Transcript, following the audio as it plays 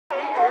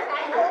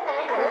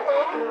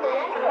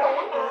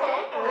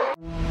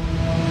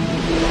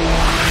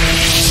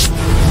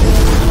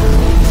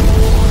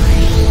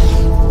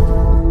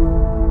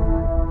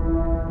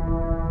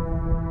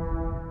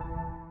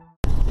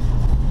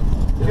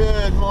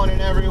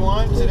morning,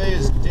 everyone. Today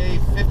is day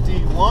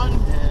 51,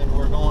 and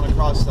we're going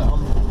across the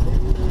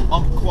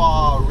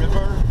Umpqua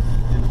River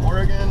in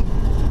Oregon.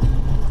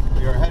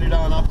 We are headed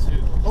on up to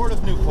Port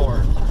of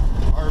Newport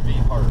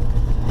RV Park.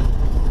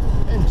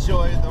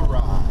 Enjoy the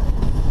ride.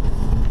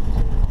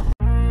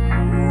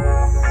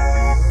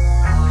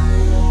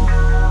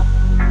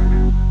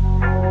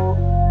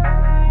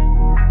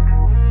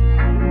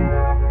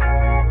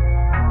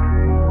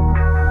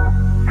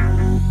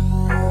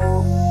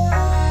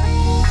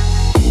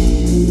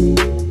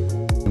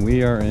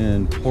 We are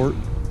in Port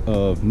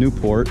of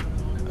Newport,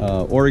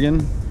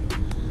 Oregon.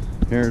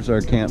 Here's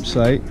our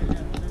campsite,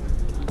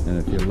 and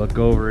if you look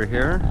over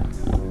here,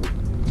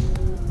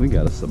 we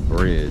got us a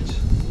bridge.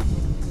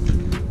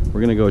 We're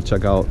gonna go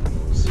check out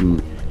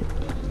some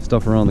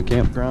stuff around the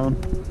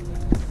campground,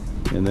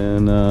 and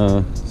then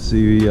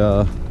see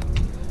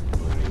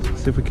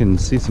if we can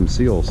see some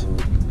seals.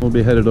 We'll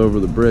be headed over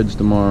the bridge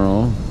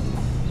tomorrow.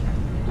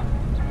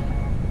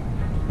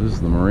 This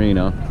is the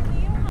marina.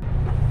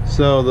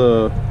 So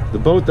the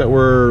boat that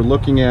we're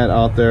looking at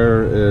out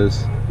there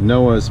is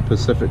Noah's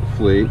Pacific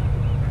Fleet.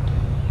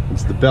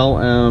 It's the Bell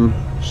M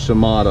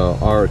Shimada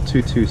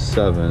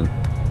R227,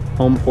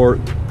 home port,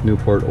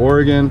 Newport,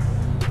 Oregon,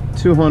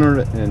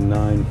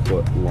 209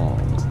 foot long.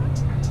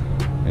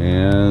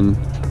 And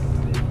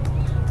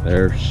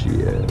there she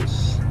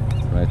is,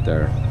 right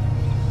there.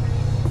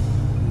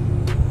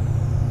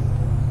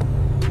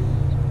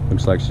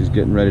 Looks like she's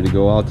getting ready to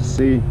go out to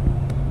sea.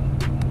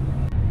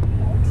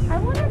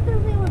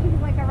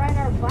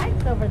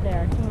 Bikes over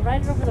there. Can we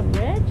ride it over the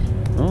bridge?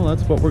 Well,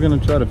 that's what we're gonna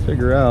try to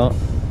figure out.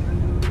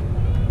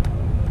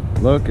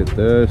 Look at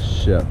this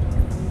ship.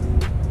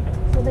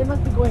 So they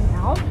must be going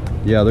out?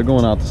 Yeah, they're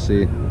going out to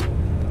sea.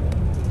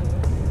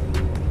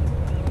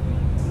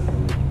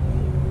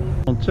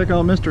 Well, check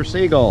out Mr.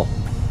 Seagull.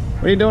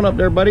 What are you doing up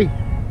there, buddy?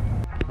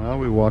 Well,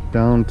 we walked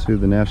down to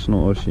the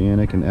National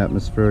Oceanic and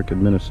Atmospheric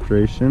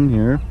Administration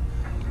here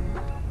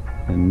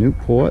in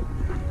Newport,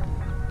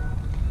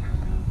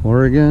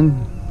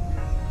 Oregon.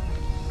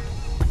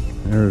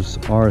 There's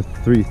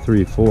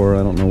R334.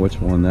 I don't know which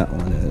one that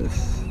one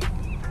is.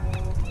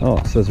 Oh,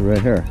 it says it right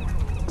here.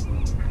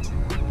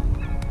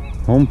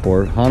 Home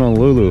port,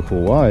 Honolulu,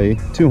 Hawaii,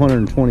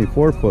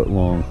 224 foot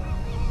long.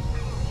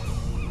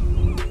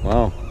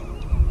 Wow.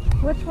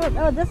 Which one?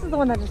 Oh, this is the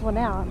one that just went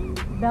out.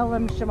 Bell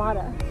M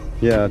Shimada.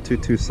 Yeah,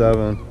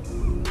 227.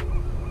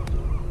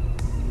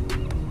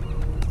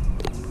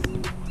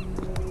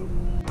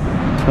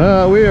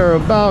 We are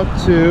about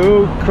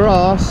to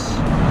cross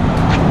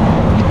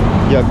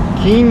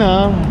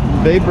Yaquina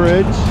Bay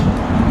Bridge,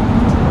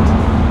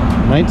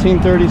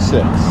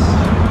 1936,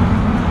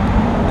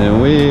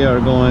 and we are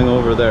going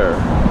over there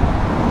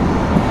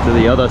to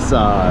the other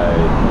side.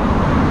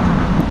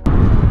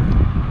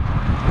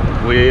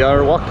 We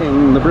are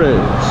walking the bridge,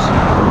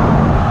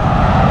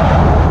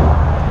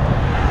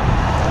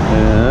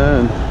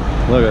 and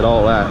look at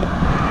all that,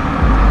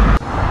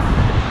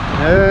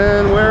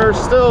 and we're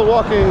still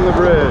walking the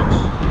bridge.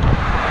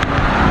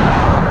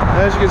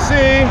 As you can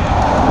see,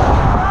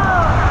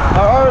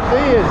 our RV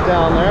is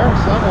down there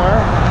somewhere.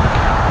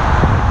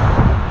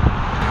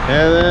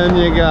 And then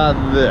you got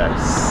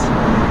this.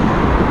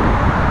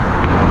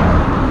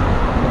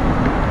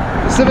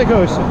 Pacific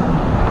Ocean.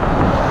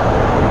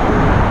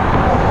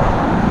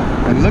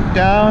 And look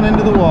down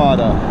into the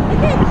water. Look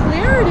how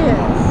clear it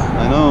is.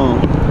 I know.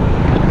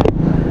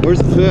 Where's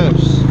the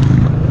fish?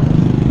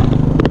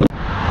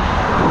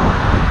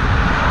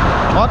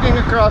 Walking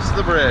across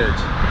the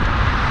bridge.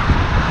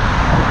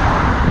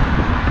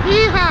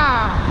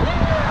 Yeehaw!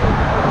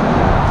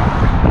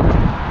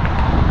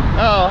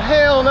 Oh,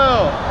 hell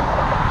no!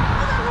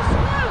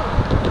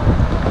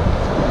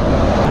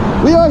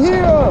 We are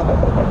here!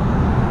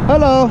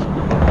 Hello!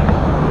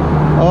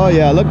 Oh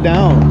yeah, look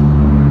down.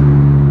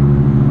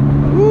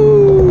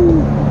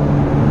 Woo!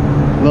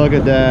 Look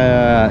at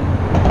that.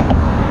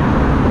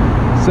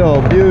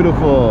 So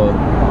beautiful.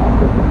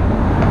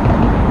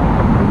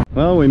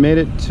 Well, we made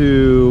it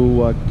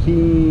to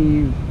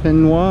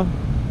Yaquina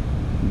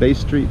Bay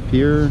Street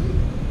Pier.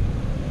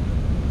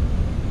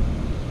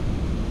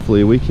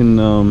 Hopefully we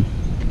can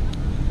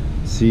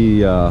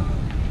see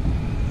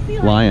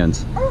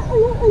lions.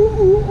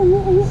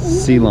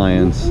 Sea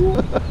lions.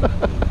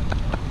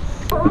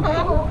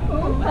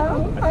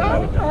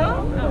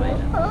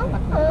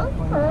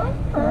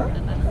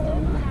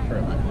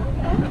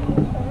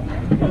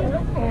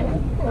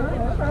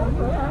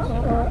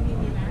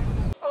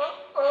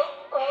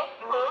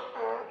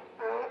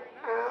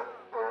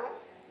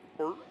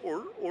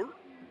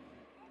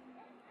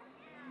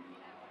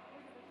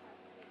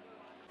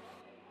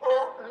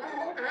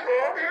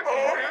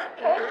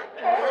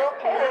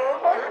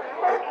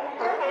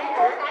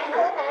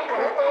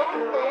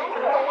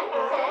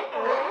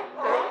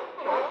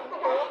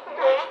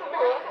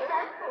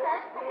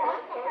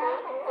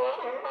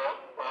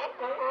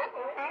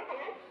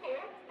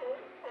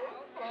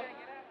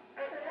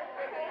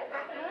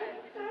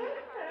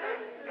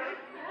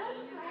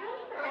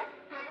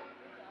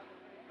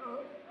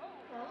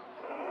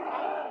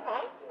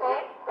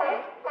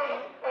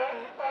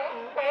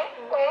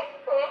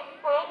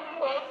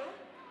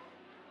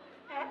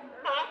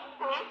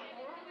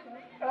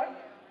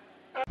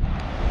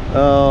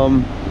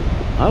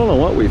 I don't know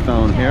what we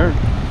found here,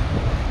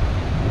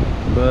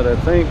 but I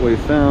think we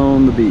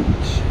found the beach.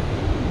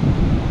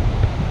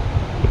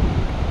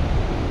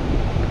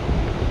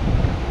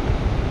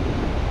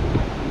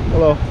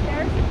 Hello.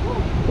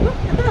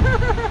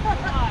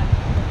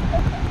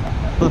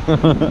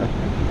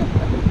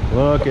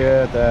 Look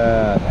at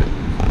that.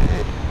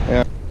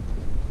 Yeah.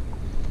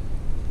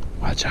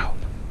 Watch out.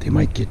 They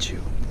might get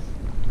you.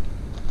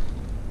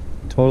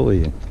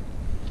 Totally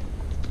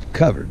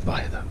covered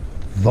by the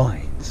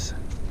vines.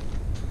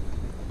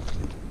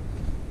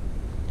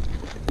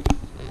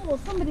 Oh,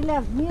 somebody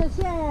left me a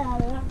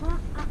shell.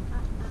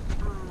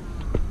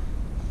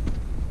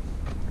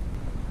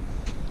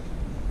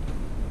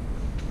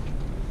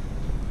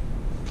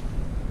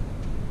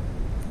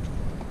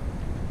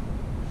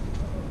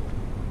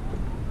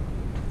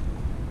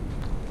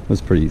 It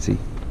was pretty easy.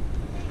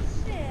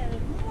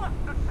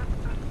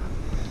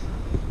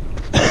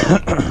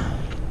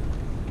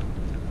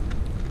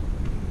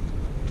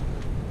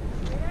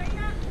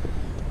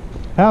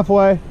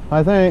 Halfway,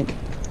 I think.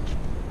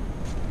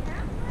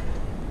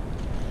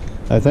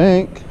 I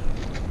think.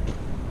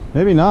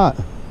 Maybe not.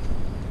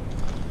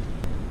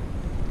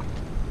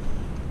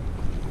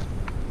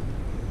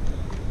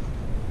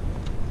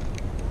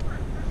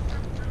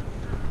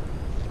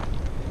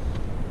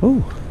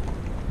 Ooh.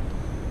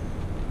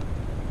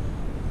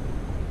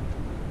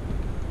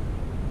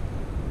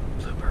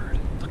 Bluebird,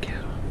 look at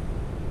him.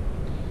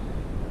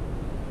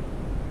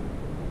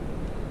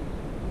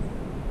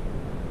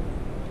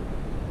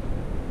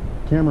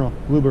 Camera,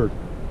 bluebird.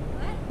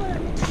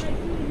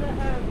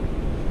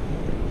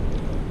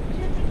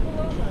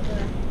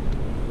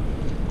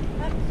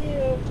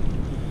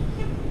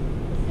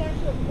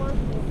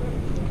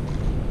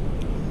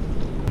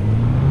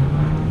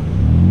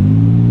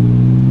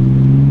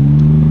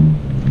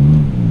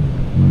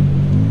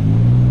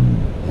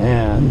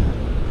 And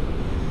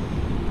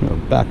we're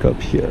back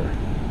up here.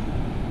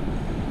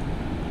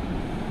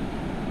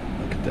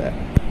 Look at that.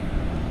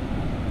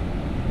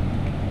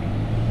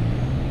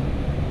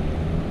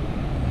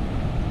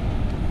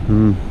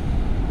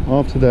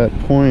 Off to that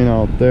point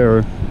out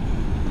there,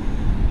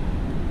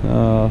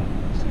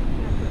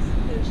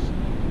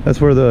 that's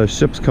where the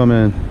ships come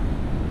in.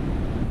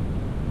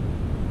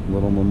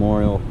 Little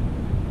memorial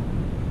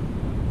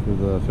for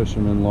the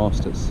fishermen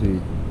lost at sea.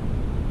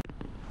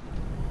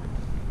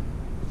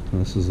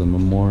 This is a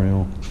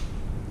memorial.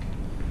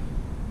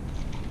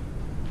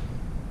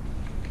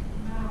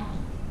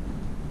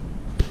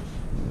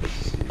 Let's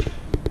see.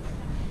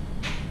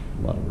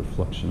 A lot of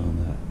reflection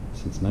on that.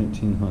 Since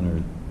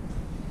 1900.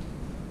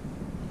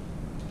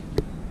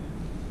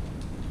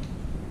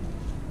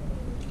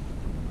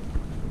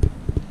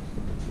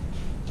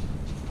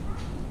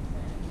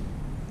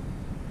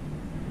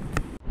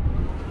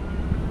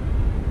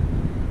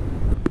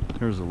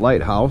 Here's a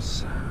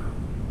lighthouse.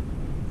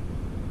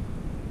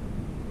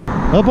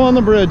 Up on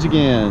the bridge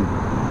again.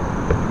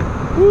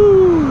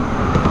 Woo!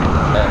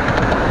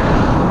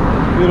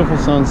 Beautiful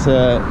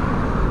sunset.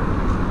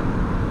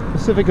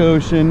 Pacific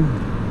Ocean.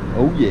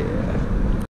 Oh yeah.